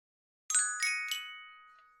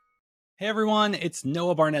Hey everyone, it's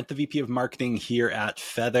Noah Barnett, the VP of Marketing here at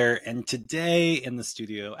Feather. And today in the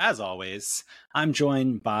studio, as always, I'm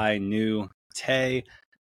joined by New Tay,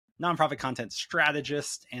 nonprofit content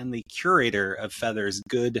strategist and the curator of Feather's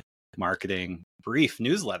Good Marketing Brief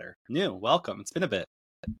newsletter. New, welcome. It's been a bit.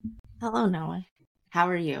 Hello, Noah. How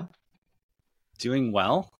are you? Doing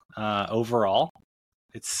well. Overall,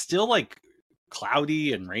 it's still like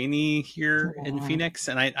cloudy and rainy here in Phoenix,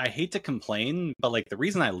 and I hate to complain, but like the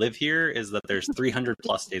reason I live here is that there's 300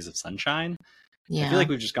 plus days of sunshine. I feel like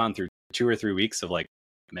we've just gone through 2 or 3 weeks of like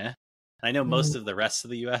meh. And I know most of the rest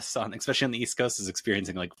of the US, especially on the East Coast, is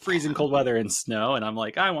experiencing like freezing cold weather and snow, and I'm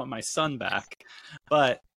like, I want my sun back.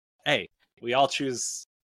 But hey, we all choose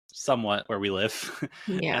somewhat where we live.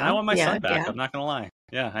 And I want my sun back. I'm not gonna lie.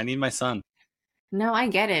 Yeah, I need my sun. No, I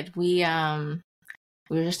get it.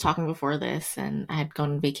 We were just talking before this, and I had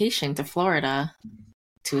gone on vacation to Florida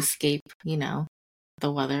to escape,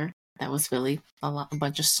 the weather that was really a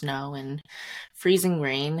bunch of snow and freezing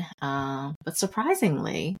rain. But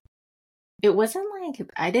surprisingly, it wasn't like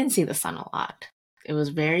I didn't see the sun a lot. It was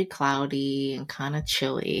very cloudy and kind of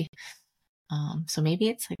chilly. So maybe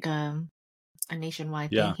it's like a nationwide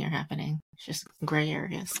thing here happening. It's just gray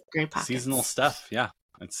areas, gray pockets. Seasonal stuff, yeah.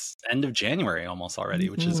 It's end of January almost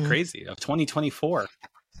already, which is crazy. Of 2024,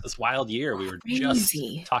 this wild year we were just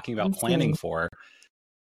talking about planning for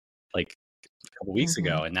like a couple weeks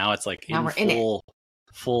ago, and now it's like in full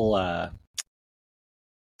full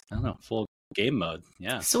game mode.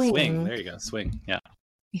 Yeah, swing. There you go, swing. Yeah.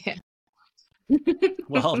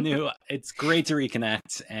 Well, New, it's great to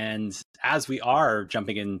reconnect, and as we are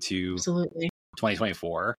jumping into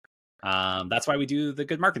 2024. That's why we do the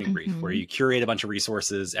Good Marketing Brief, where you curate a bunch of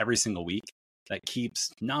resources every single week that keeps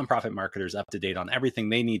nonprofit marketers up to date on everything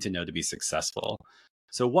they need to know to be successful.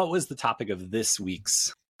 So what was the topic of this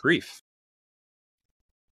week's brief?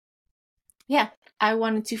 Yeah, I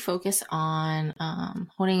wanted to focus on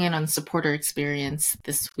honing in on supporter experience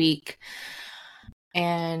this week.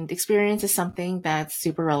 And experience is something that's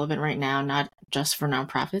super relevant right now, not just for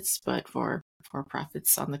nonprofits, but for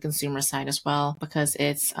profits on the consumer side as well, because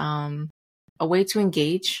it's a way to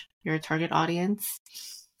engage your target audience,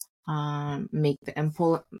 make them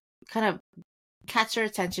kind of catch their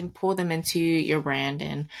attention, pull them into your brand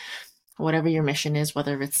and whatever your mission is,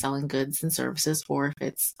 whether it's selling goods and services or if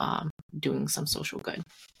it's doing some social good.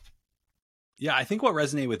 Yeah, I think what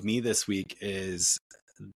resonated with me this week is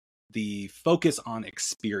the focus on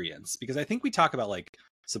experience, because I think we talk about like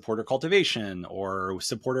supporter cultivation or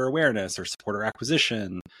supporter awareness or supporter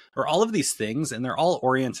acquisition or all of these things, and they're all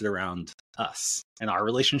oriented around us and our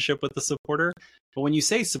relationship with the supporter. But when you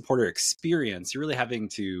say supporter experience, you're really having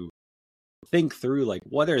to think through like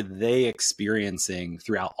what are they experiencing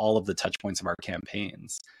throughout all of the touch points of our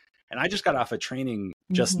campaigns. And I just got off a training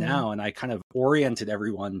just now, and I kind of oriented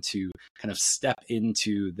everyone to kind of step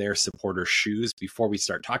into their supporter shoes before we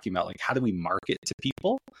start talking about like how do we market to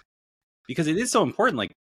people, because it is so important.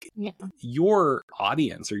 Like your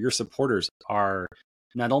audience or your supporters are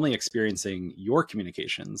not only experiencing your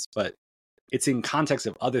communications, but it's in context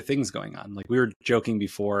of other things going on. Like we were joking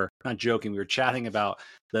before, not joking, we were chatting about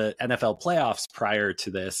the NFL playoffs prior to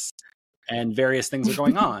this, and various things are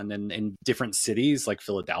going on. And in different cities like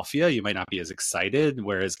Philadelphia, you might not be as excited,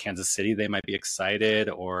 whereas Kansas City, they might be excited,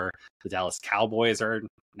 or the Dallas Cowboys are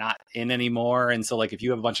not in anymore. And so like if you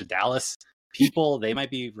have a bunch of Dallas people, they might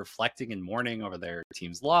be reflecting and mourning over their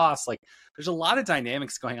team's loss. Like there's a lot of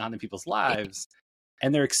dynamics going on in people's lives,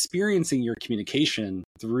 and they're experiencing your communication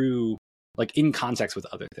through like in context with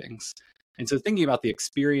other things. And so thinking about the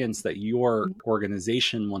experience that your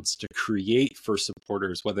organization wants to create for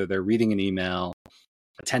supporters, whether they're reading an email,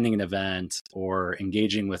 attending an event, or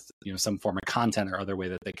engaging with some form of content or other way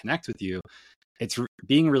that they connect with you, it's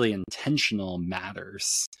being really intentional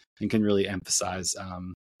matters and can really emphasize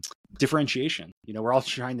differentiation. We're all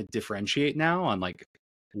trying to differentiate now on like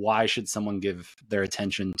why should someone give their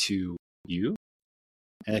attention to you,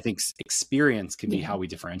 and I think experience can be how we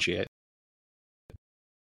differentiate.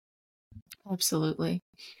 Absolutely.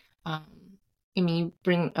 You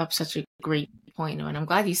bring up such a great point, and I'm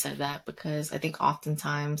glad you said that, because I think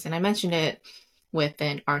oftentimes, and I mentioned it with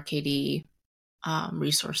an RKD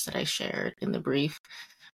resource that I shared in the brief,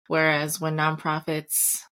 whereas when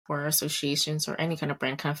nonprofits or associations or any kind of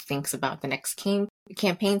brand kind of thinks about the next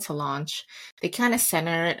campaign to launch, they kind of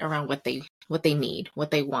center it around what they need,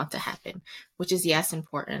 what they want to happen, which is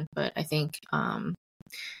important, but I think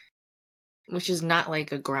which is not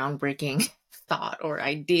like a groundbreaking thought or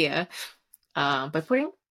idea, but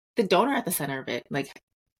putting the donor at the center of it, like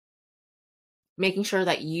making sure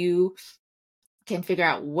that you can figure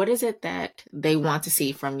out what is it that they want to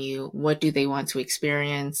see from you, what do they want to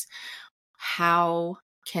experience, how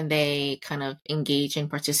can they kind of engage and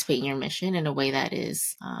participate in your mission in a way that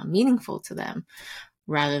is meaningful to them,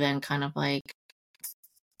 rather than kind of like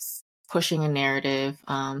pushing a narrative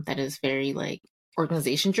that is very like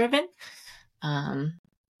organization driven.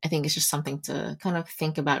 I think it's just something to kind of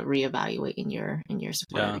think about, reevaluate in your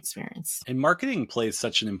supporter experience. And marketing plays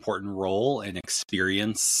such an important role in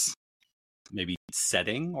experience, maybe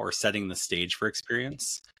setting the stage for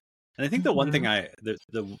experience. And I think the one thing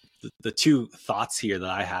the two thoughts here that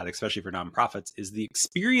I had, especially for nonprofits, is the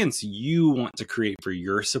experience you want to create for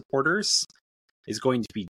your supporters is going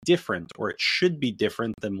to be different, or it should be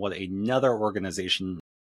different than what another organization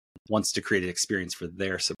wants to create an experience for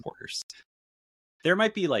their supporters. There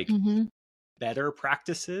might be like better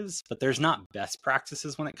practices, but there's not best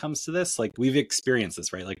practices when it comes to this. Like, we've experienced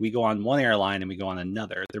this, right? Like, we go on one airline and we go on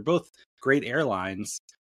another. They're both great airlines,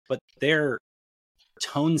 but their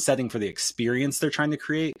tone setting for the experience they're trying to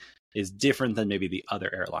create is different than maybe the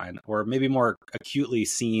other airline, or maybe more acutely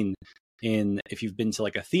seen in if you've been to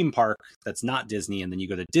like a theme park that's not Disney and then you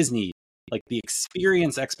go to Disney, like the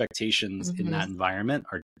experience expectations in that environment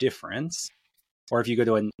are different. Or if you go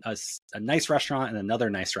to a nice restaurant and another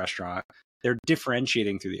nice restaurant, they're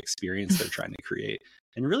differentiating through the experience they're trying to create.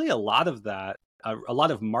 And really a lot of that, a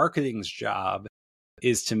lot of marketing's job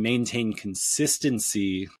is to maintain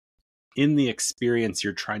consistency in the experience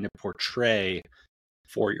you're trying to portray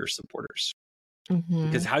for your supporters.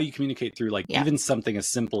 Because how you communicate through like even something as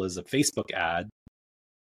simple as a Facebook ad,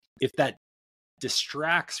 if that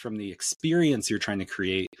distracts from the experience you're trying to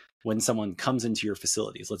create when someone comes into your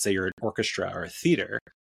facilities, let's say you're an orchestra or a theater,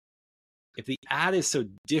 if the ad is so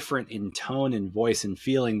different in tone and voice and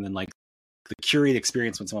feeling than like the curated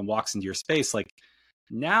experience when someone walks into your space, like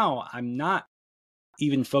now I'm not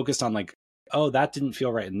even focused on like, oh, that didn't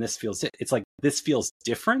feel right and this feels it. It's like, this feels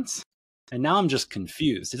different. And now I'm just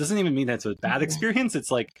confused. It doesn't even mean that it's a bad experience.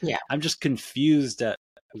 It's like, I'm just confused at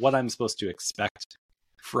what I'm supposed to expect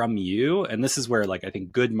from you. And this is where like I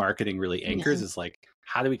think good marketing really anchors is like,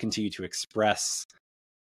 how do we continue to express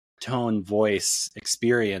tone, voice,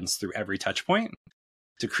 experience through every touch point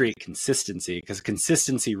to create consistency? Because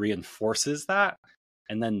consistency reinforces that.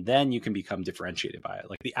 And then you can become differentiated by it.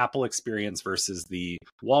 Like the Apple experience versus the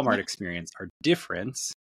Walmart experience are different,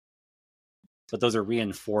 but those are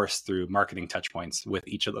reinforced through marketing touch points with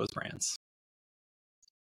each of those brands.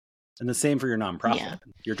 And the same for your nonprofit.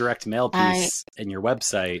 Your direct mail piece and your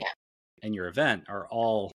website and your event are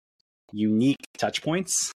all unique touch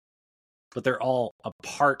points, but they're all a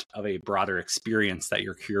part of a broader experience that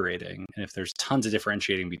you're curating. And if there's tons of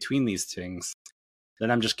differentiating between these things, then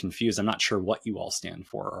I'm just confused. I'm not sure what you all stand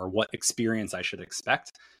for or what experience I should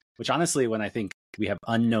expect, which honestly, when I think we have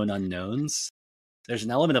unknown unknowns, there's an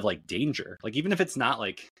element of like danger. Like, even if it's not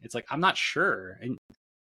like, it's like, I'm not sure. And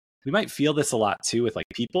we might feel this a lot too with like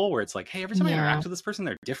people where it's like, hey, every time I interact with this person,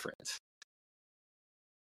 they're different.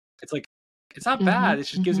 It's like, it's not bad. It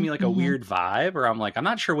just gives me like a weird vibe, or I'm like, I'm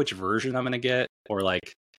not sure which version I'm going to get, or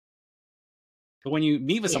like, but when you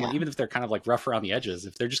meet with someone, even if they're kind of like rough around the edges,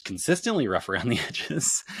 if they're just consistently rough around the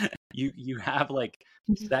edges, you have like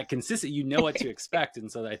that consistent, you know what to expect.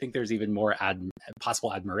 And so I think there's even more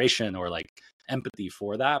possible admiration or like empathy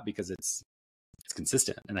for that because it's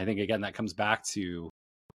consistent. And I think, again, that comes back to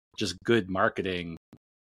just good marketing,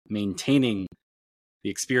 maintaining the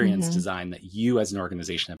experience design that you as an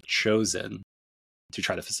organization have chosen to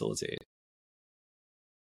try to facilitate.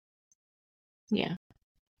 Yeah.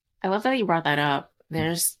 I love that you brought that up.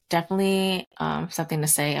 There's definitely something to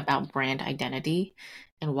say about brand identity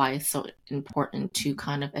and why it's so important to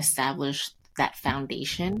kind of establish that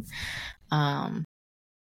foundation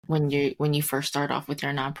when you first start off with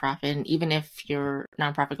your nonprofit. And even if your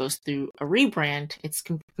nonprofit goes through a rebrand, it's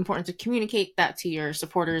important to communicate that to your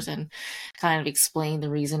supporters and kind of explain the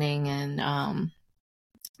reasoning and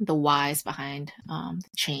the whys behind the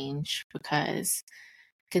change, because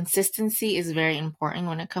consistency is very important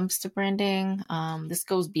when it comes to branding. This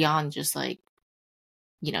goes beyond just like,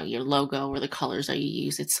 your logo or the colors that you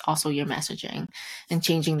use. It's also your messaging, and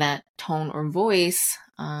changing that tone or voice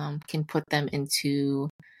can put them into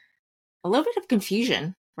a little bit of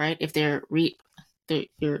confusion, right? If they're reading through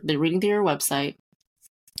your website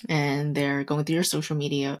and they're going through your social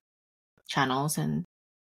media channels and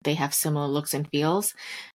they have similar looks and feels.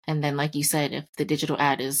 And then, like you said, if the digital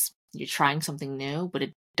ad is you're trying something new, but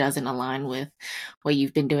it doesn't align with what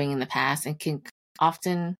you've been doing in the past, and can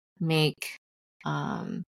often make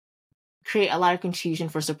create a lot of confusion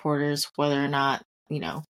for supporters, whether or not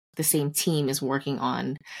the same team is working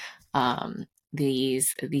on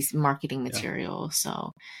these marketing materials.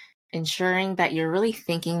 So ensuring that you're really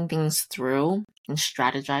thinking things through and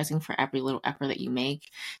strategizing for every little effort that you make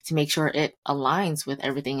to make sure it aligns with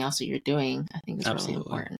everything else that you're doing, I think is really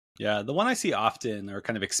important. Yeah, the one I see often or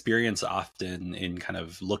kind of experience often in kind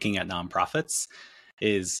of looking at nonprofits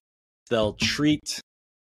is they'll treat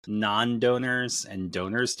non-donors and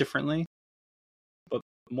donors differently. But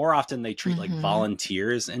more often they treat like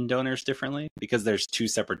volunteers and donors differently because there's two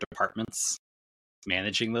separate departments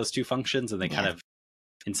managing those two functions, and they kind of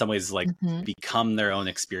in some ways like become their own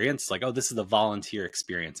experience. Like, oh, this is the volunteer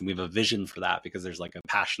experience, and we have a vision for that because there's like a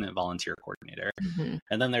passionate volunteer coordinator.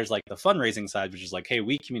 And then there's like the fundraising side, which is like, hey,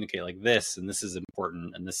 we communicate like this, and this is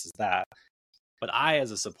important, and this is that. But I,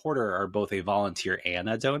 as a supporter, are both a volunteer and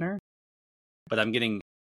a donor, but I'm getting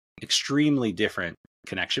extremely different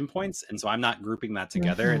connection points. And so I'm not grouping that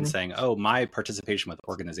together and saying, oh, my participation with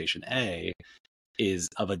organization A is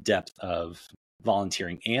of a depth of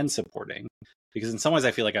volunteering and supporting, because in some ways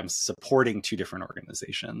I feel like I'm supporting two different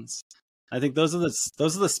organizations. I think those are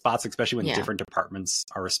the spots, especially when different departments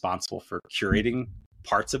are responsible for curating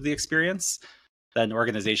parts of the experience, that an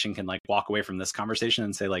organization can like walk away from this conversation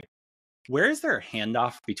and say like, where is there a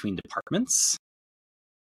handoff between departments?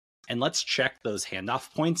 And let's check those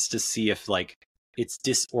handoff points to see if like it's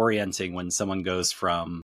disorienting when someone goes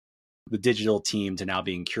from the digital team to now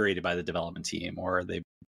being curated by the development team, or they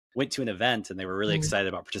went to an event and they were really excited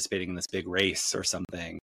about participating in this big race or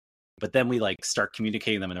something. But then we like start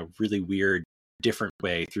communicating them in a really weird, different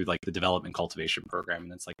way through like the development cultivation program.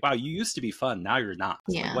 And it's like, wow, you used to be fun. Now you're not.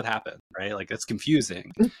 Like, what happened? Right? Like, it's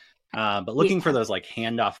confusing. But looking for those like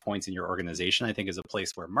handoff points in your organization, I think is a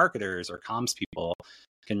place where marketers or comms people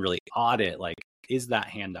can really audit, like, is that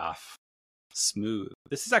handoff smooth?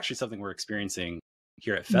 This is actually something we're experiencing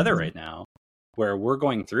here at Feather right now, where we're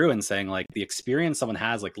going through and saying like the experience someone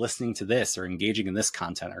has like listening to this or engaging in this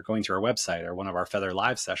content or going to our website or one of our Feather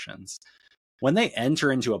live sessions, when they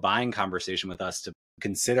enter into a buying conversation with us to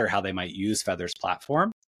consider how they might use Feather's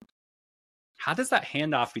platform, how does that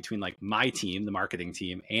handoff between like my team, the marketing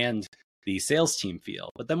team, and the sales team feel?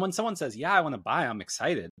 But then when someone says, yeah, I want to buy, I'm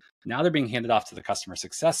excited, now they're being handed off to the customer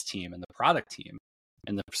success team and the product team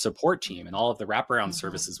and the support team and all of the wraparound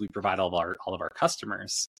services we provide all of our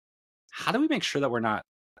customers. How do we make sure that we're not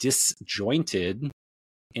disjointed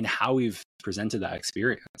in how we've presented that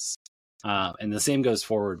experience? And the same goes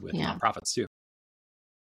forward with nonprofits too.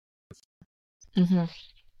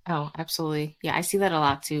 Oh, absolutely. Yeah, I see that a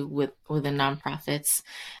lot too with the nonprofits.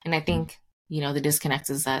 And I think, the disconnect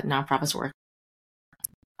is that a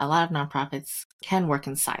lot of nonprofits can work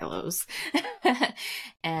in silos.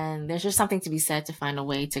 And there's just something to be said to find a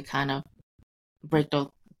way to kind of break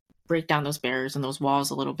down those barriers and those walls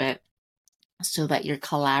a little bit, so that you're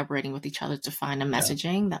collaborating with each other to find a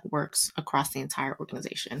messaging that works across the entire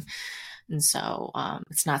organization. And so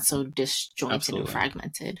it's not so disjointed and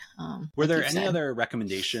fragmented. Were there any other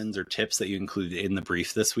recommendations or tips that you included in the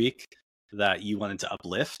brief this week that you wanted to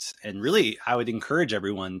uplift? And really, I would encourage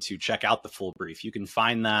everyone to check out the full brief. You can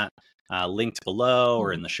find that linked below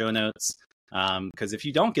or in the show notes. Because if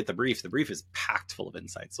you don't get the brief is packed full of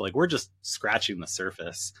insights. So like, we're just scratching the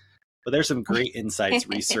surface. But there's some great insights,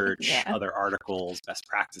 research, other articles, best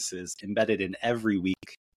practices embedded in every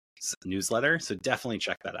week's newsletter. So definitely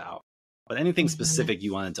check that out. But anything specific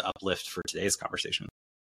you wanted to uplift for today's conversation?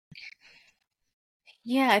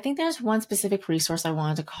 Yeah, I think there's one specific resource I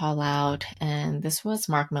wanted to call out, and this was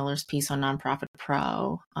Mark Miller's piece on Nonprofit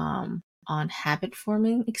Pro on habit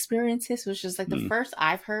forming experiences, which is like the first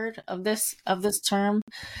I've heard of this term.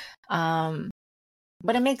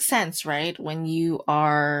 But it makes sense, right? When you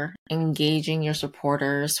are engaging your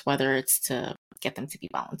supporters, whether it's to get them to be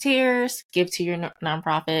volunteers, give to your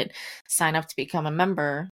nonprofit, sign up to become a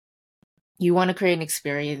member, you want to create an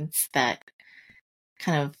experience that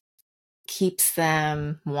kind of keeps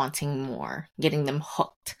them wanting more, getting them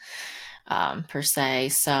hooked, per se.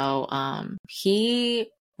 So he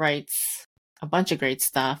writes a bunch of great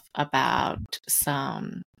stuff about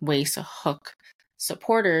some ways to hook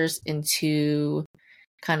supporters into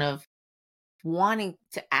kind of wanting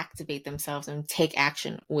to activate themselves and take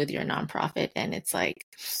action with your nonprofit. And it's like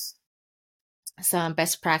some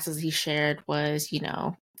best practices he shared was,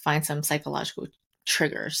 find some psychological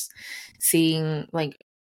triggers,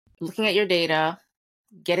 looking at your data,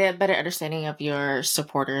 get a better understanding of your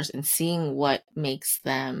supporters and seeing what makes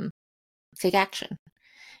them take action.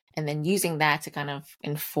 And then using that to kind of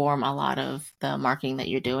inform a lot of the marketing that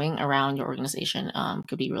you're doing around your organization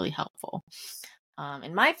could be really helpful.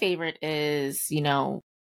 And my favorite is,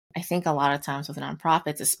 I think a lot of times with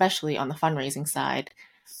nonprofits, especially on the fundraising side,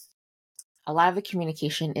 a lot of the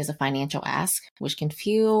communication is a financial ask, which can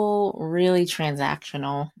feel really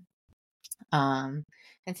transactional. And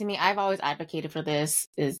to me, I've always advocated for this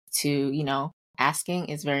is to, asking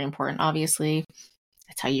is very important, obviously.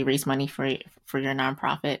 That's how you raise money for your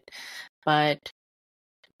nonprofit. But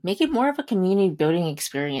make it more of a community building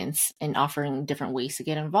experience and offering different ways to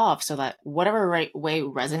get involved so that whatever right way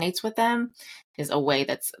resonates with them is a way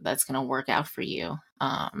that's going to work out for you.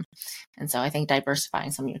 And so I think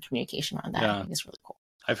diversifying some of your communication around that I think is really cool.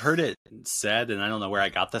 I've heard it said, and I don't know where I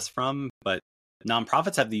got this from, but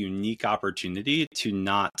nonprofits have the unique opportunity to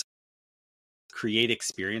not create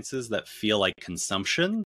experiences that feel like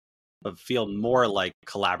consumption, but feel more like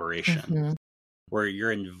collaboration, where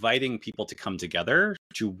you're inviting people to come together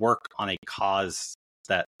to work on a cause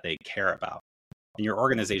that they care about. And your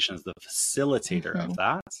organization is the facilitator of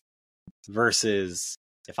that, versus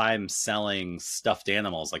if I'm selling stuffed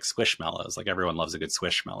animals like Squishmallows, like everyone loves a good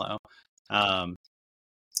Squishmallow.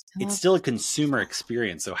 It's still a consumer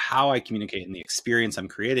experience. So how I communicate and the experience I'm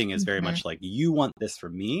creating is very much like, you want this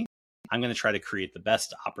from me. I'm going to try to create the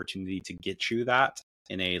best opportunity to get you that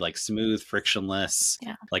in a like smooth, frictionless,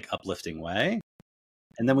 like uplifting way.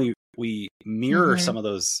 And then we mirror some of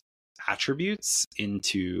those attributes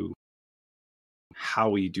into how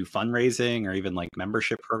we do fundraising or even like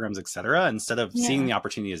membership programs, etc. Instead of seeing the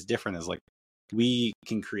opportunity as different as like, we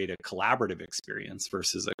can create a collaborative experience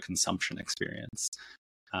versus a consumption experience.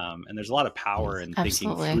 And there's a lot of power in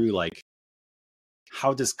thinking through like,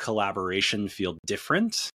 how does collaboration feel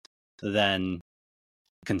different than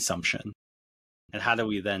consumption? And how do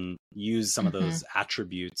we then use some of those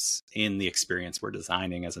attributes in the experience we're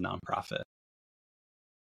designing as a nonprofit?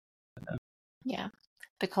 Yeah.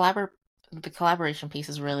 The collaboration piece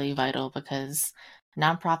is really vital because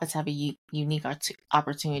nonprofits have a unique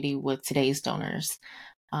opportunity with today's donors.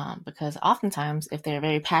 Because oftentimes, if they're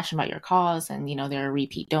very passionate about your cause and, they're a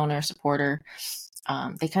repeat donor, supporter,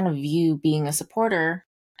 they kind of view being a supporter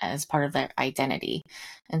as part of their identity.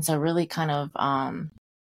 And so really kind of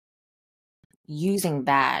using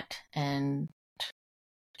that and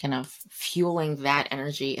kind of fueling that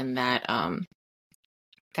energy and that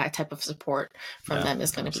that type of support from them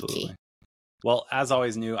is going to be key. Well, as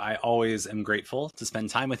always, Nu, I always am grateful to spend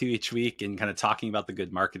time with you each week and kind of talking about the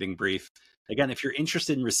Good Marketing Brief. Again, if you're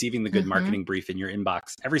interested in receiving the Good Marketing Brief in your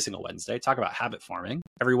inbox every single Wednesday, talk about habit forming.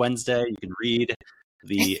 Every Wednesday, you can read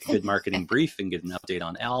the Good Marketing Brief and get an update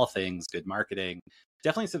on all things good marketing.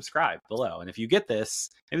 Definitely subscribe below. And if you get this,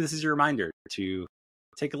 maybe this is your reminder to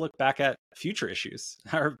take a look back at future issues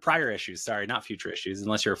or prior issues. Sorry, not future issues,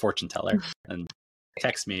 unless you're a fortune teller. And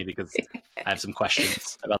text me because I have some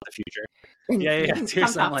questions about the future. Yeah.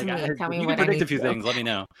 Seriously, I'm like, you can predict a few things. Let me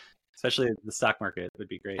know. Especially the stock market would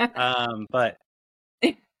be great. But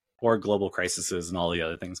or global crises and all the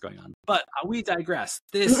other things going on. But we digress.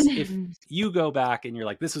 This, if you go back and you're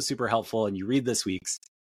like, this was super helpful, and you read this week's,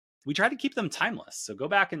 we try to keep them timeless. So go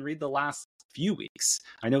back and read the last few weeks.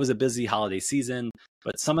 I know it was a busy holiday season,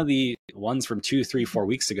 but some of the ones from 2, 3, 4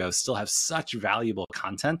 weeks ago still have such valuable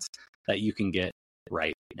content that you can get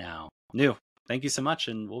right now. Nu, thank you so much.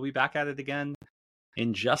 And we'll be back at it again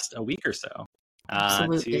in just a week or so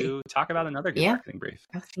to talk about another Good Marketing Brief.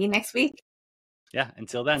 I'll see you next week. Yeah.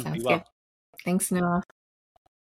 Until then, Sounds be well. Good. Thanks, Noah.